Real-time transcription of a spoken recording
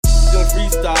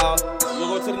freestyle. We're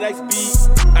gonna go to the next beat,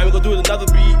 and we're gonna do another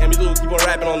beat, and we're gonna keep on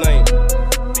rapping all night.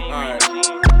 Alright.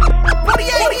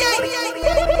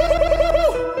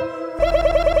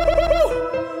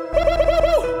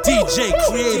 DJ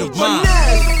Creative Mind.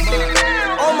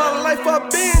 All my life I've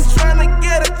been trying to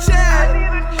get a check.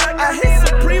 I hit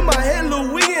Supreme, I hit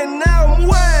Louis, and now I'm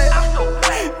wet.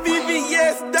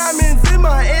 VVS diamonds in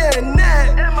my air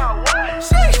net.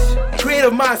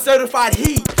 Creative Mind certified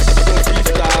heat. We're gonna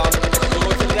freestyle. We're gonna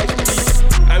go to the next beat,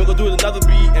 and we're gonna do another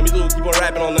beat, and we're gonna keep on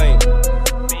rapping all night.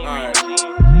 Alright.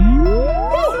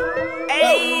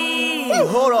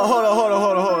 Hold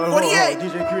on. 48.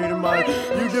 DJ Creative Mind,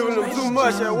 you giving them too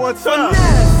much at one time.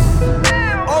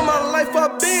 Finesse. All my life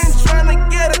I've been trying to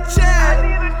get a check.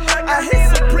 I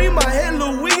hit Supreme, I hit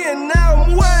Louis, and now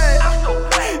I'm wet.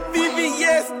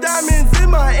 VVS diamonds in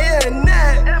my air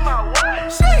net.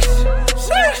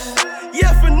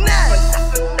 Yeah,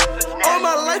 finesse. All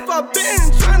my life I've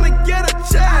been trying to get a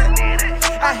check.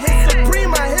 I hit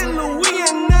Supreme, I hit Louis,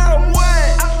 and now I'm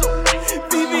wet.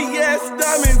 VVS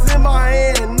diamonds in my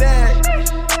air net.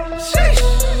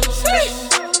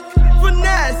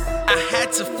 Finesse. I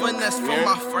had to finesse for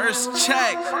my first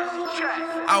check.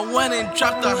 I went and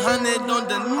dropped 100 on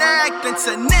the neck, then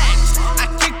to next. I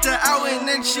kicked her out and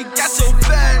then she got so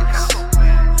vexed.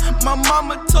 My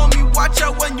mama told me watch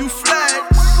out when you flex.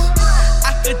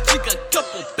 I could drink a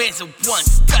couple bands in one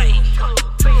day.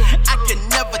 I can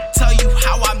never tell you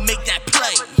how I make that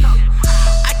play.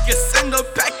 I can send her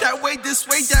back that way, this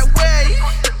way, that way.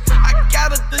 I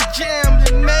got at the jam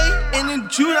in May, and in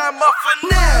June I'm a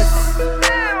finesse.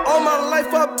 All my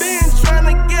life I've been trying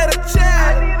to get a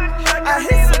check. I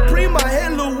hit Supreme, I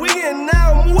hit Louis, and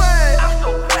now I'm wet.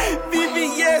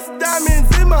 VVS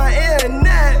diamonds in my air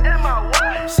net.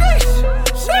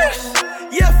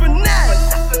 Yeah,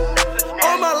 finesse.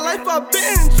 All my life I've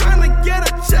been